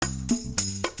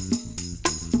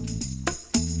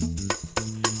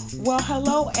Well,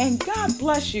 hello and God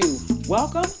bless you.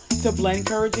 Welcome to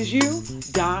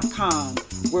BlenEncouragesYou.com,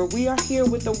 where we are here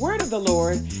with the word of the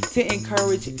Lord to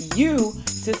encourage you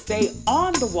to stay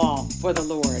on the wall for the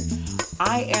Lord.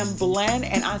 I am Blen,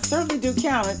 and I certainly do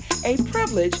count it a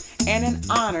privilege and an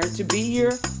honor to be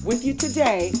here with you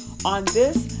today on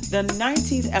this, the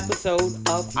 19th episode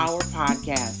of our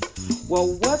podcast. Well,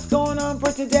 what's going on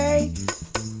for today?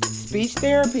 Speech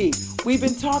therapy. We've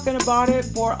been talking about it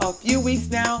for a few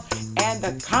weeks now, and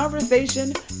the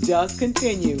conversation does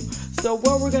continue. So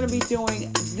what we're going to be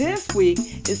doing this week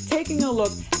is taking a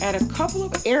look at a couple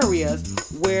of areas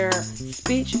where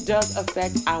speech does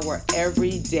affect our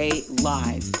everyday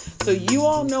lives. So you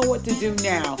all know what to do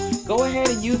now. Go ahead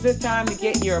and use this time to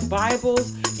get your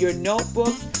Bibles, your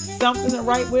notebooks, something to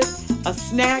write with, a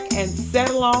snack, and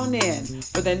settle on in.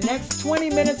 For the next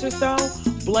 20 minutes or so,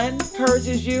 Blen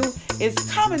Encourages You is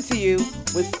coming to you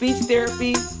with Speech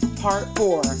Therapy Part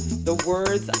 4, The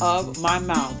Words of My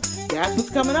Mouth. That's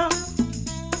what's coming up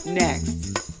next.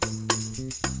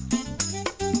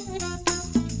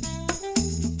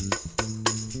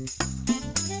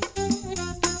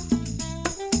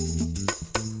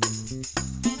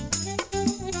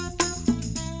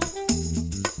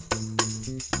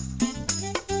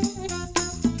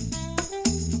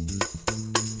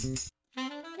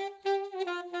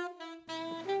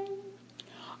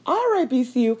 All right,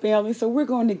 BCU family, so we're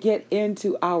going to get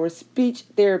into our speech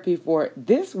therapy for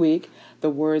this week, The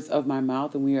Words of My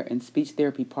Mouth, and we are in Speech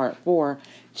Therapy Part 4.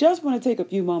 Just want to take a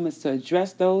few moments to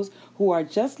address those who are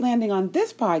just landing on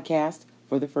this podcast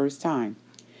for the first time.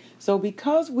 So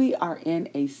because we are in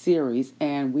a series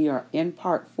and we are in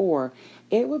Part 4,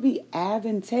 it would be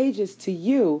advantageous to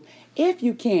you, if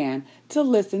you can, to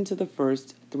listen to the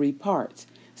first 3 parts.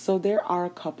 So there are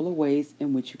a couple of ways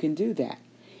in which you can do that.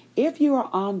 If you are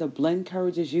on the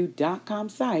BlenEncouragesYou.com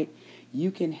site,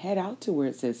 you can head out to where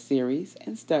it says series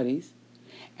and studies.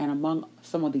 And among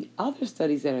some of the other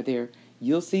studies that are there,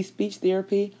 you'll see speech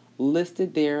therapy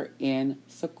listed there in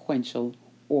sequential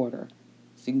order.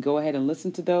 So you can go ahead and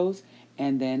listen to those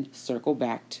and then circle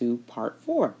back to Part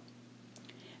 4.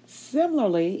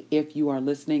 Similarly, if you are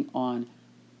listening on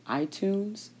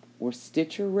iTunes or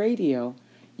Stitcher Radio,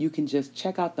 you can just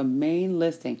check out the main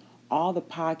listing. All the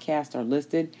podcasts are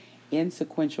listed in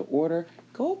sequential order.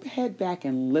 Go ahead back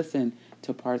and listen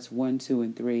to parts 1, 2,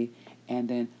 and 3, and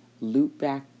then loop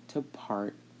back to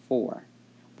part 4.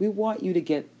 We want you to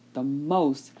get the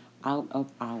most out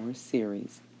of our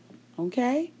series.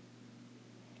 Okay?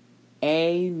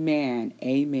 Amen.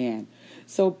 Amen.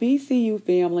 So BCU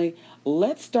family,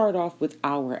 let's start off with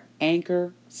our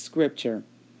anchor scripture.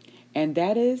 And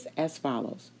that is as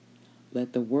follows.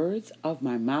 Let the words of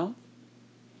my mouth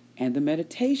and the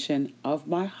meditation of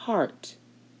my heart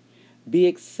be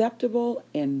acceptable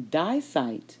in thy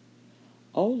sight,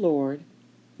 O Lord,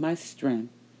 my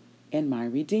strength and my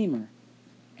Redeemer.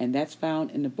 And that's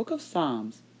found in the book of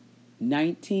Psalms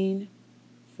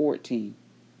 19:14.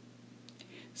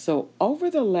 So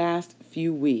over the last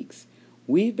few weeks,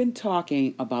 we've been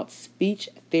talking about speech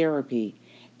therapy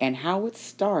and how it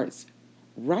starts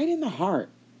right in the heart.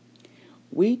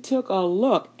 We took a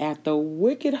look at the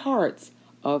wicked hearts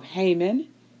of Haman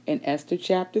in Esther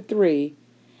chapter 3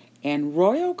 and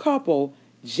royal couple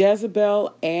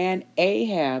Jezebel and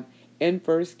Ahab in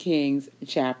 1 Kings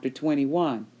chapter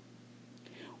 21.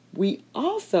 We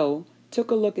also took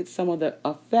a look at some of the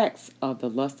effects of the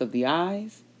lust of the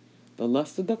eyes, the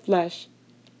lust of the flesh,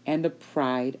 and the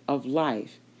pride of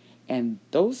life. And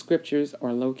those scriptures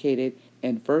are located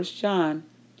in 1 John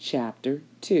chapter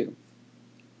 2.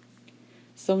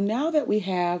 So now that we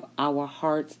have our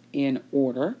hearts in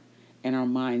order and our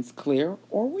minds clear,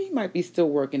 or we might be still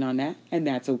working on that, and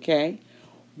that's okay,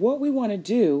 what we want to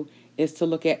do is to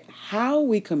look at how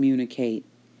we communicate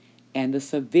and the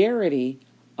severity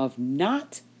of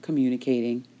not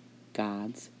communicating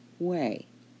God's way.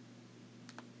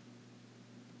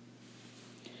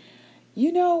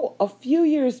 You know, a few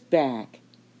years back,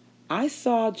 I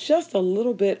saw just a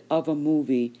little bit of a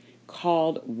movie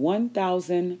called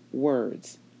 1,000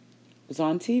 Words. It was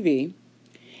on TV,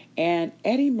 and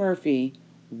Eddie Murphy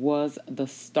was the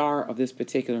star of this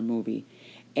particular movie.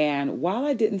 And while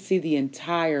I didn't see the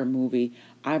entire movie,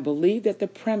 I believe that the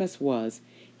premise was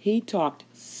he talked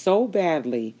so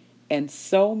badly and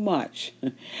so much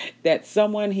that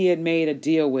someone he had made a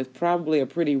deal with, probably a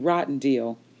pretty rotten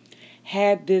deal,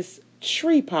 had this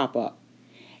tree pop up,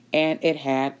 and it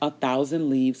had 1,000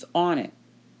 leaves on it.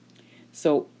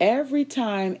 So every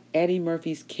time Eddie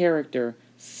Murphy's character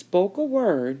spoke a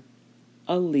word,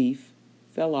 a leaf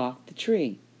fell off the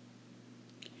tree.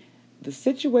 The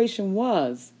situation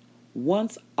was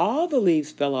Once all the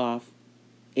leaves fell off,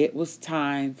 it was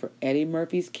time for Eddie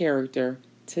Murphy's character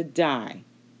to die.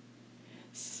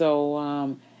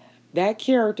 So that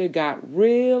character got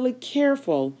really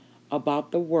careful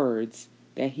about the words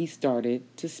that he started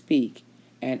to speak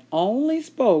and only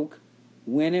spoke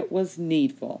when it was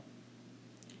needful.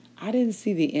 I didn't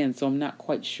see the end, so I'm not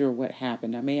quite sure what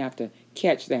happened. I may have to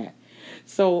catch that.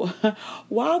 So,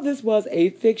 while this was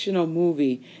a fictional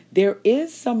movie, there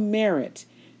is some merit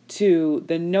to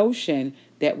the notion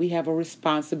that we have a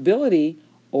responsibility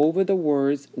over the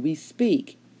words we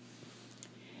speak.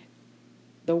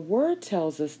 The word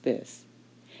tells us this: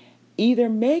 either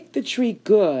make the tree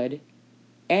good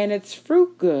and its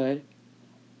fruit good,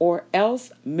 or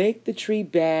else make the tree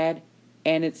bad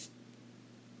and its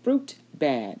fruit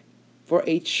bad. For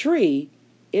a tree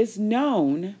is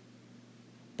known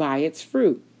by its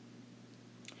fruit.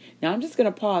 Now I'm just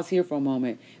going to pause here for a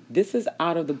moment. This is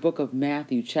out of the book of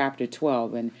Matthew chapter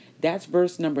 12, and that's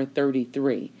verse number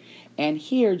 33. And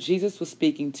here Jesus was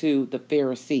speaking to the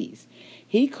Pharisees.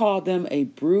 He called them a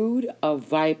brood of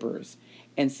vipers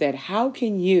and said, "How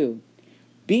can you,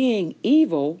 being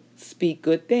evil, speak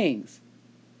good things?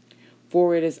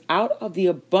 For it is out of the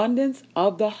abundance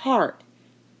of the heart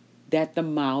that the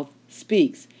mouth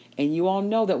speaks." And you all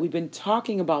know that we've been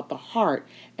talking about the heart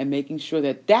and making sure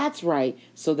that that's right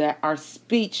so that our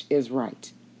speech is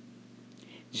right.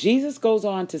 Jesus goes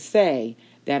on to say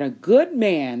that a good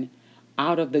man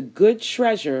out of the good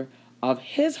treasure of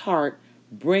his heart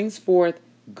brings forth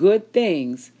good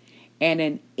things, and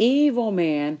an evil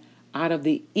man out of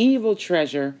the evil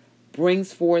treasure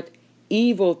brings forth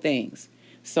evil things.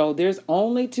 So there's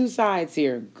only two sides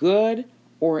here, good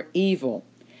or evil.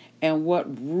 And what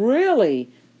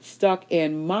really stuck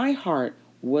in my heart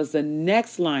was the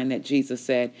next line that Jesus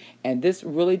said, and this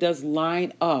really does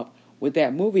line up with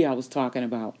that movie I was talking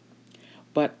about.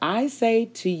 "But I say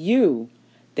to you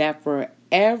that for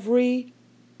every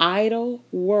idle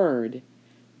word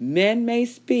men may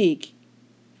speak,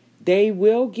 they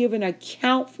will give an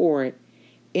account for it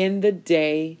in the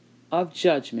day of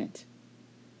judgment.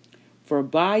 For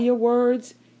by your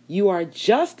words you are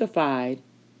justified,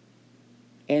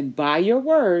 and by your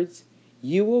words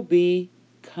you will be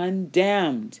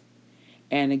condemned."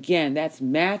 And again, that's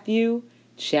Matthew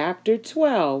chapter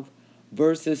 12,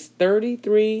 verses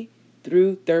 33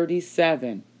 through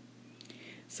 37.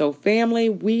 So family,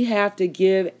 we have to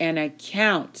give an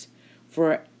account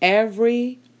for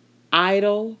every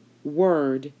idle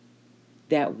word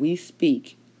that we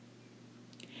speak.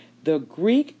 The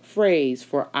Greek phrase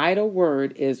for idle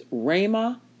word is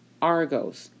rhema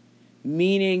argos,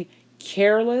 meaning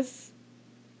careless,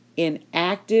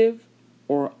 inactive,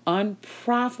 or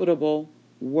unprofitable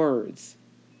words.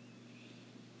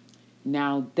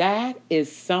 Now that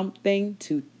is something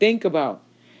to think about.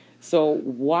 So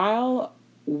while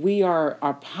we are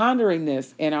pondering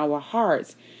this in our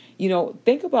hearts,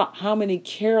 think about how many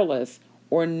careless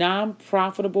or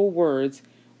non-profitable words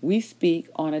we speak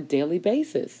on a daily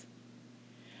basis.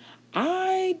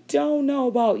 I don't know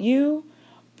about you,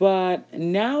 but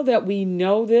now that we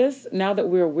know this, now that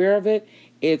we're aware of it,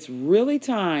 it's really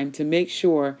time to make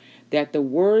sure that the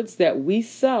words that we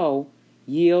sow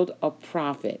yield a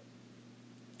profit.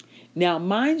 Now,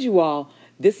 mind you all,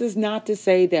 this is not to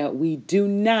say that we do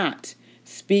not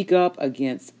speak up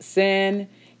against sin,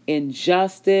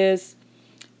 injustice,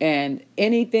 and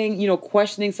anything,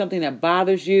 questioning something that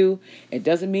bothers you. It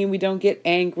doesn't mean we don't get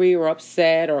angry or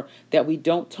upset, or that we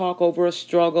don't talk over a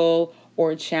struggle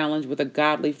or a challenge with a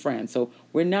godly friend. So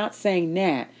we're not saying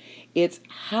that. It's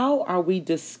how are we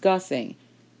discussing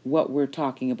what we're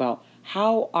talking about?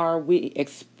 How are we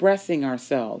expressing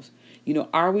ourselves?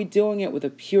 Are we doing it with a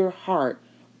pure heart,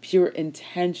 pure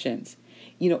intentions?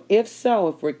 If so,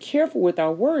 if we're careful with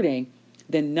our wording,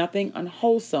 then nothing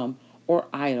unwholesome or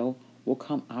idle will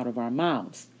come out of our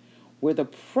mouths. Where the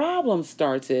problem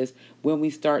starts is when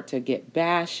we start to get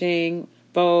bashing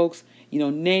folks,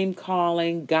 name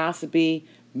calling, gossipy,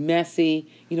 messy.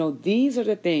 These are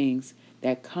the things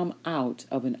that come out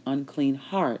of an unclean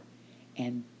heart.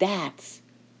 And that's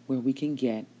where we can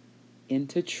get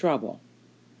into trouble.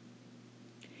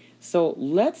 So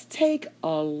let's take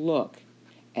a look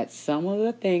at some of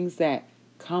the things that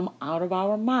come out of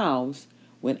our mouths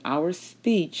when our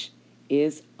speech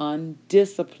is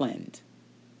undisciplined.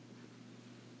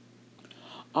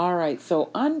 All right,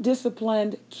 so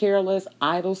undisciplined, careless,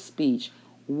 idle speech.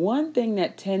 One thing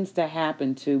that tends to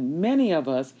happen to many of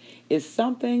us is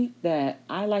something that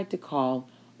I like to call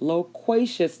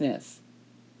loquaciousness.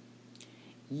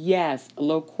 Yes,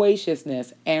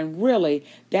 loquaciousness. And really,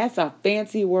 that's a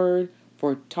fancy word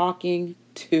for talking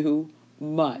too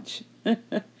much.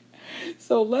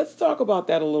 So let's talk about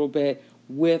that a little bit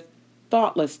with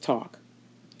thoughtless talk.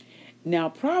 Now,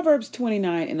 Proverbs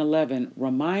 29:11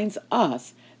 reminds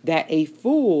us that a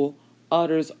fool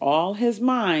utters all his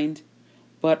mind,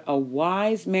 but a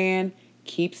wise man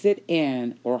keeps it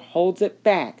in or holds it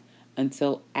back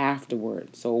until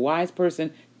afterward. So a wise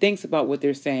person thinks about what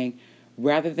they're saying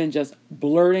rather than just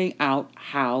blurting out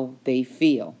how they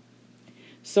feel.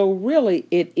 So really,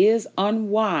 it is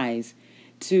unwise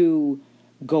to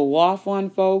go off on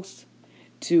folks,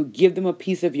 to give them a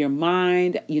piece of your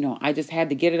mind. I just had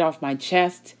to get it off my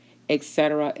chest,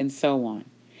 etc., and so on.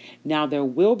 Now, there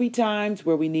will be times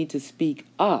where we need to speak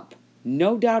up,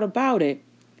 no doubt about it.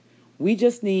 We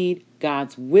just need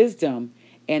God's wisdom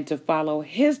and to follow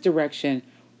His direction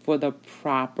for the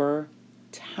proper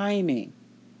timing.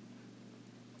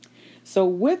 So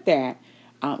with that,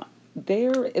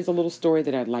 there is a little story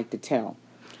that I'd like to tell.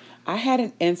 I had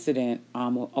an incident a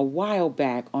while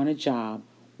back on a job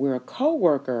where a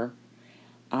coworker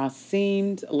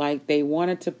seemed like they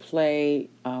wanted to play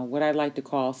what I like to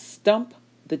call stump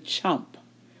the chump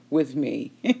with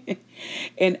me.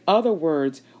 In other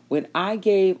words, when I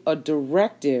gave a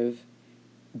directive,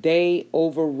 they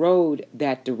overrode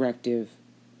that directive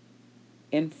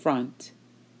in front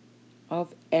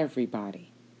of everybody.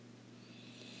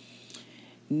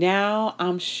 Now,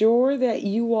 I'm sure that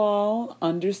you all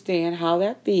understand how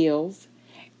that feels,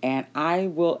 and I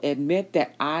will admit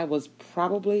that I was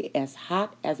probably as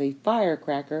hot as a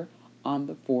firecracker on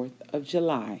the 4th of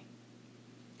July.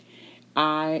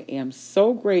 I am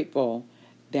so grateful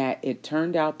that it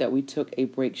turned out that we took a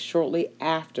break shortly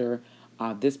after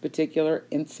this particular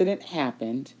incident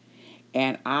happened,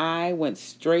 and I went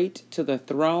straight to the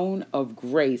throne of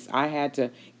grace. I had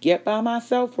to get by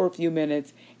myself for a few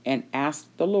minutes and ask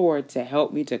the Lord to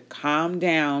help me to calm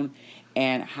down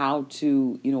and how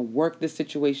to, work this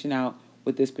situation out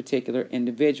with this particular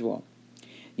individual.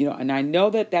 And I know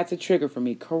that that's a trigger for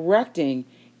me. Correcting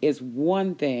is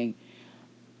one thing.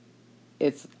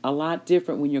 It's a lot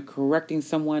different when you're correcting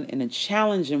someone in a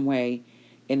challenging way,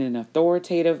 in an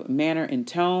authoritative manner and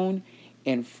tone,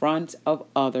 in front of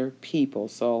other people.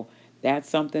 So that's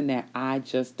something that I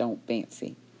just don't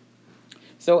fancy.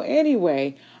 So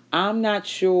anyway, I'm not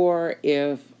sure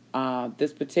if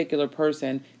this particular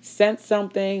person sent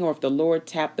something or if the Lord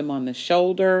tapped them on the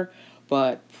shoulder,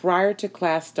 but prior to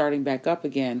class starting back up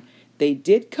again, they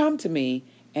did come to me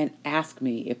and ask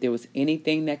me if there was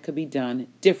anything that could be done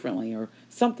differently or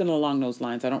something along those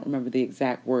lines. I don't remember the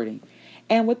exact wording.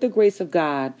 And with the grace of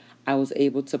God, I was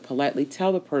able to politely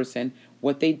tell the person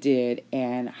what they did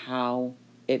and how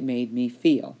it made me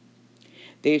feel.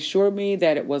 They assured me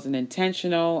that it wasn't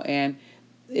intentional, and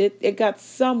it got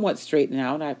somewhat straightened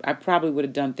out. I probably would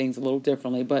have done things a little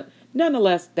differently, but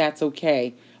nonetheless, that's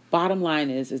okay. Bottom line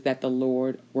is that the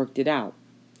Lord worked it out.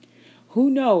 Who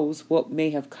knows what may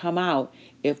have come out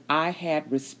if I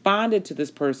had responded to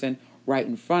this person right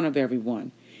in front of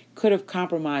everyone. Could have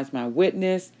compromised my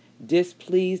witness,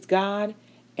 displeased God,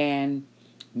 and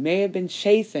may have been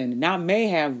chastened.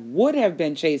 Would have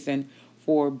been chastened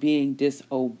for being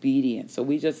disobedient. So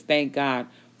we just thank God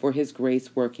for His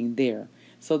grace working there.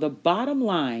 So the bottom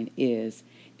line is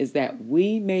that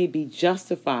we may be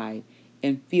justified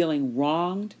in feeling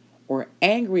wronged or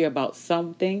angry about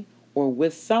something or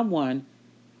with someone.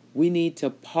 We need to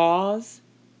pause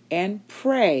and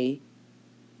pray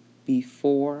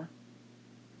before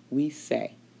we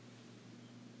say.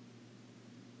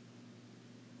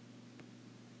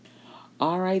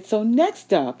 All right, so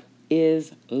next up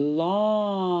is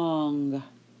long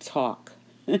talk.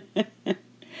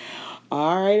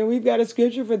 All right, and we've got a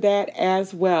scripture for that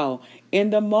as well. In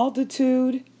the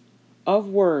multitude of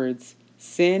words,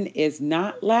 sin is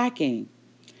not lacking,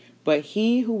 but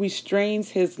he who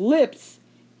restrains his lips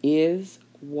is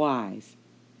wise.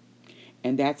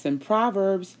 And that's in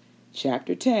Proverbs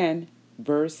chapter 10,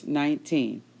 verse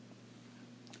 19.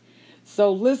 So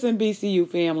listen, BCU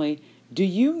family, do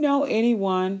you know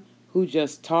anyone who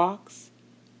just talks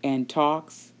and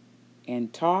talks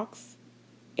and talks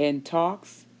and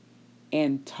talks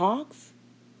and talks?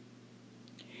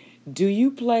 Do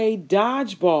you play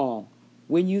dodgeball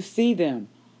when you see them,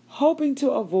 hoping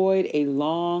to avoid a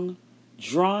long,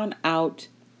 drawn-out,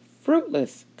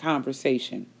 fruitless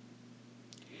conversation?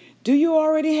 Do you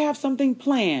already have something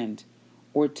planned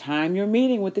or time your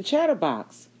meeting with the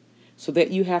chatterbox so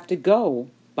that you have to go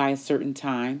by a certain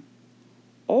time?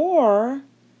 Or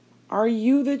are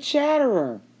you the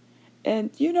chatterer?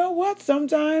 And you know what?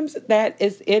 Sometimes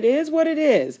it is what it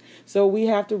is. So we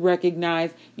have to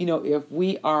recognize, if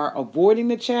we are avoiding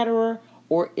the chatterer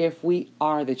or if we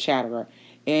are the chatterer.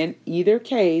 In either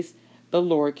case, the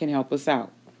Lord can help us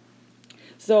out.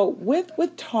 So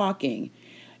with talking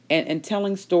and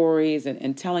telling stories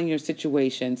and telling your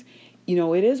situations,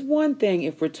 it is one thing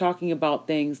if we're talking about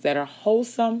things that are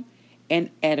wholesome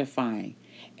and edifying.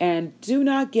 And do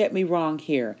not get me wrong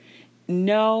here.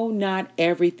 No, not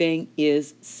everything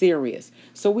is serious.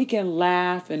 So we can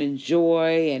laugh and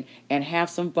enjoy and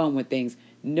have some fun with things.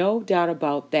 No doubt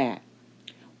about that.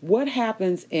 What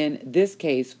happens in this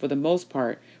case, for the most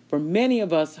part, for many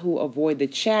of us who avoid the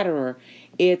chatterer,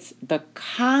 it's the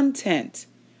content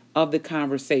of the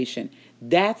conversation.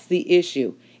 That's the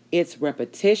issue. It's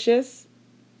repetitious,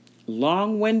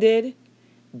 long winded,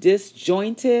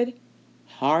 disjointed,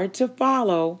 hard to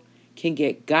follow, can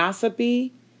get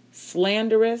gossipy,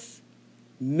 slanderous,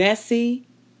 messy,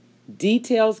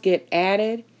 details get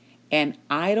added, and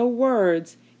idle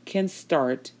words can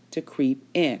start to creep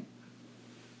in.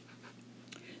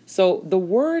 So the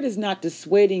word is not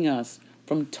dissuading us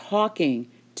from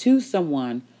talking to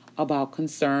someone about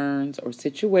concerns or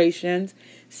situations,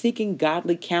 seeking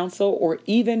godly counsel, or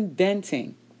even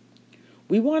venting.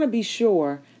 We want to be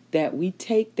sure that we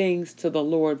take things to the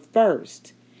Lord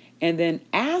first and then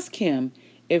ask Him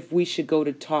if we should go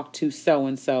to talk to so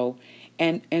and so.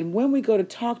 And when we go to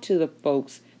talk to the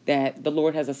folks that the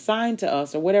Lord has assigned to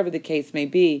us, or whatever the case may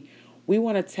be, we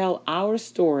want to tell our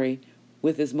story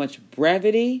with as much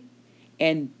brevity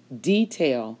and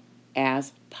detail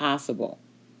as possible.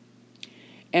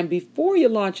 And before you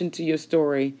launch into your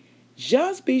story,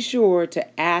 just be sure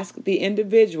to ask the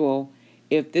individual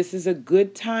if this is a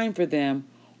good time for them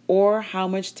or how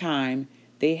much time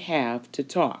they have to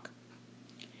talk.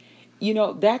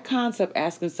 That concept,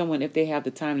 asking someone if they have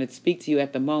the time to speak to you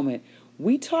at the moment,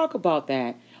 we talk about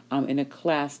that in a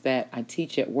class that I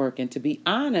teach at work. And to be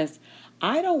honest,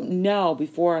 I don't know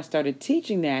before I started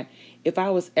teaching that if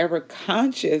I was ever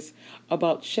conscious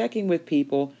about checking with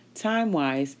people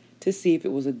time-wise to see if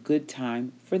it was a good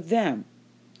time for them.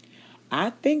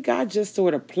 I think I just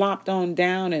sort of plopped on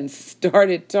down and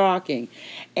started talking.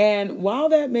 And while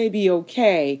that may be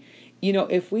okay,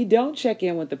 if we don't check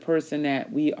in with the person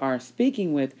that we are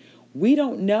speaking with, we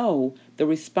don't know the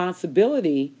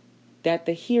responsibility that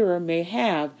the hearer may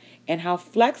have and how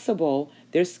flexible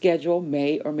their schedule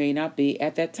may or may not be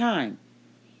at that time.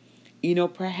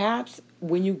 Perhaps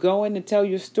when you go in to tell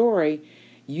your story,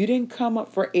 you didn't come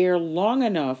up for air long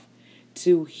enough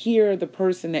to hear the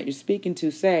person that you're speaking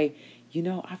to say,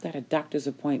 I've got a doctor's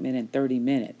appointment in 30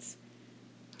 minutes.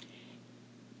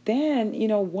 Then,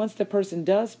 once the person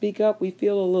does speak up, we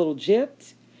feel a little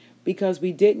gypped because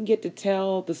we didn't get to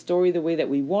tell the story the way that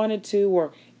we wanted to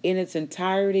or in its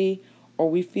entirety, or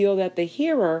we feel that the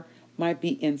hearer might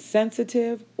be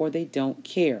insensitive or they don't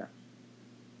care.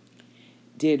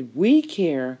 Did we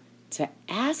care to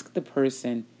ask the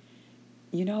person,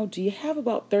 do you have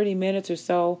about 30 minutes or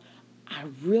so? I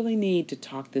really need to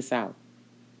talk this out.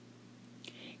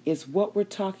 Is what we're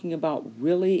talking about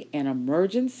really an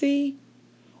emergency?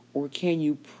 Or can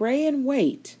you pray and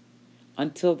wait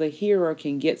until the hearer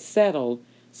can get settled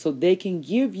so they can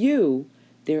give you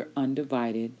their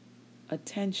undivided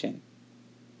attention?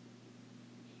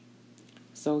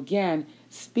 So again,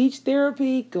 speech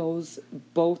therapy goes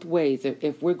both ways.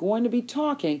 If we're going to be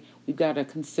talking, we've got to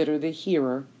consider the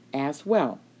hearer as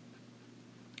well.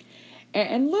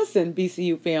 And listen,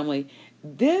 BCU family,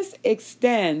 this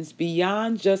extends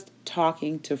beyond just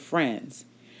talking to friends.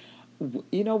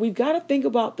 We've got to think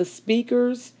about the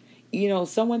speakers.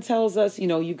 Someone tells us,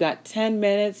 you've got 10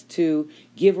 minutes to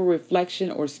give a reflection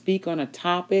or speak on a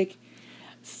topic.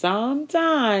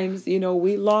 Sometimes,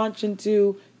 we launch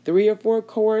into 3 or 4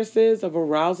 choruses of a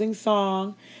rousing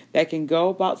song that can go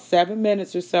about 7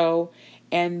 minutes or so.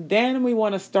 And then we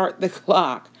want to start the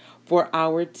clock for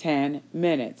our 10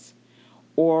 minutes.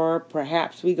 Or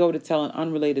perhaps we go to tell an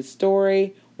unrelated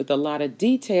story with a lot of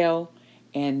detail,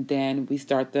 and then we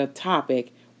start the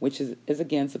topic, which is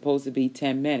again supposed to be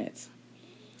 10 minutes.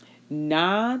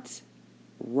 Not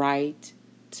right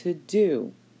to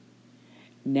do.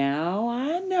 Now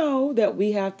I know that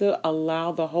we have to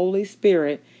allow the Holy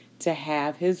Spirit to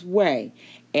have His way.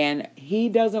 And He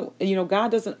doesn't,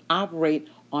 God doesn't operate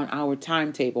on our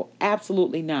timetable.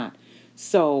 Absolutely not.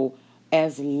 So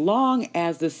as long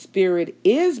as the Spirit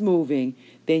is moving,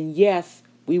 then yes,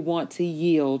 we want to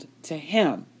yield to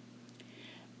Him.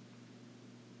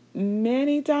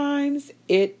 Many times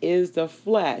it is the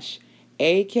flesh,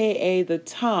 aka the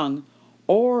tongue,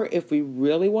 or if we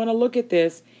really want to look at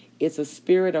this, it's a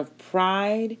spirit of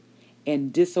pride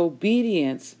and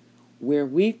disobedience where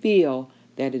we feel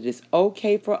that it is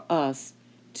okay for us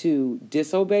to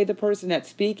disobey the person that's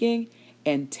speaking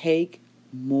and take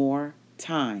more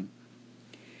time.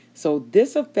 So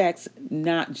this affects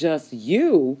not just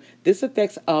you, this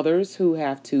affects others who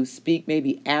have to speak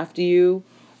maybe after you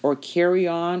or carry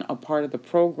on a part of the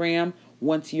program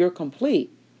once you're complete.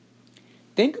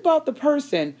 Think about the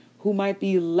person who might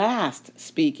be last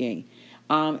speaking,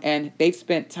 and they've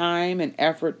spent time and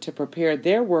effort to prepare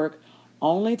their work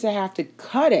only to have to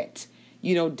cut it,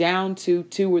 down to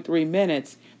 2 or 3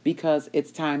 minutes because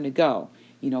it's time to go.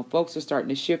 Folks are starting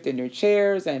to shift in their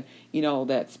chairs, and,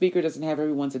 that speaker doesn't have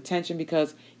everyone's attention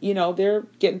because, they're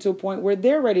getting to a point where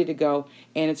they're ready to go,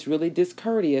 and it's really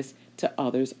discourteous to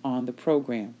others on the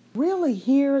program. Really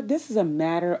here, this is a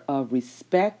matter of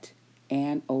respect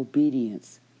and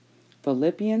obedience.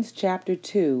 Philippians chapter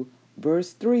 2,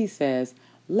 verse 3 says,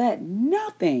 "Let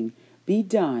nothing be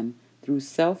done through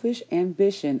selfish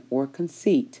ambition or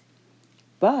conceit,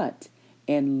 but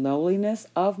in lowliness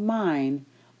of mind,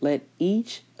 let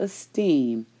each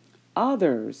esteem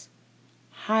others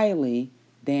highly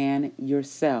than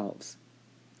yourselves."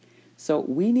 So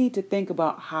we need to think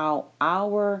about how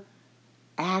our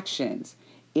actions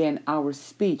in our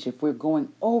speech, if we're going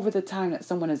over the time that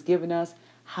someone has given us,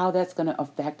 how that's going to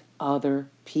affect other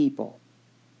people.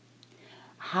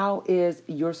 How is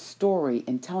your story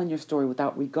and telling your story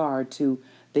without regard to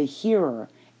the hearer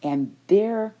and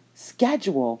their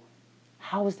schedule?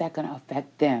 How is that going to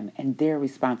affect them and their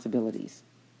responsibilities?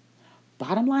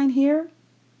 Bottom line here,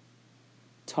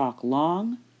 talk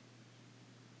long,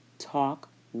 talk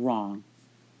wrong.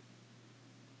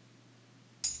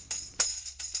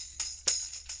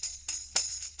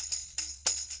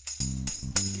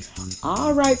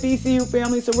 All right, BCU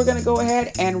family, so we're going to go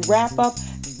ahead and wrap up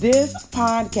this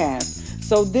podcast.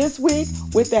 So this week,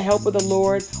 with the help of the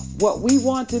Lord, what we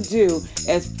want to do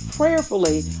is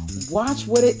prayerfully watch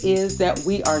what it is that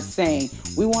we are saying.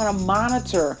 We want to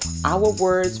monitor our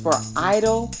words for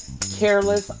idle,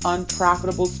 careless,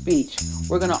 unprofitable speech.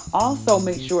 We're going to also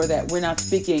make sure that we're not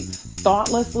speaking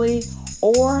thoughtlessly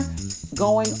or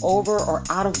going over or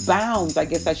out of bounds, I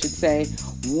guess I should say,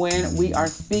 when we are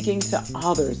speaking to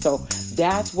others. So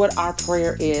that's what our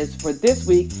prayer is for this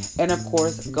week and, of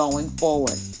course, going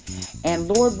forward. And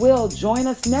Lord will join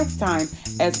us next time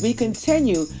as we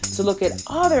continue to look at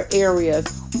other areas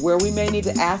where we may need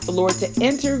to ask the Lord to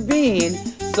intervene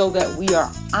so that we are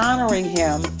honoring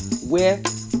Him with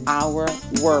our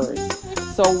words.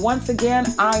 So once again,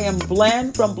 I am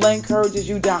Blen from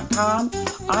BlenencouragesYou.com.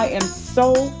 I am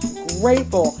so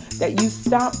grateful that you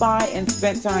stopped by and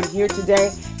spent time here today.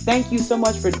 Thank you so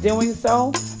much for doing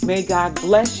so. May God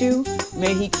bless you.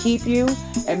 May He keep you.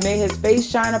 And may His face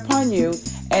shine upon you.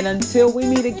 And until we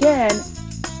meet again,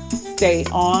 stay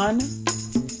on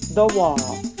the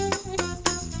wall.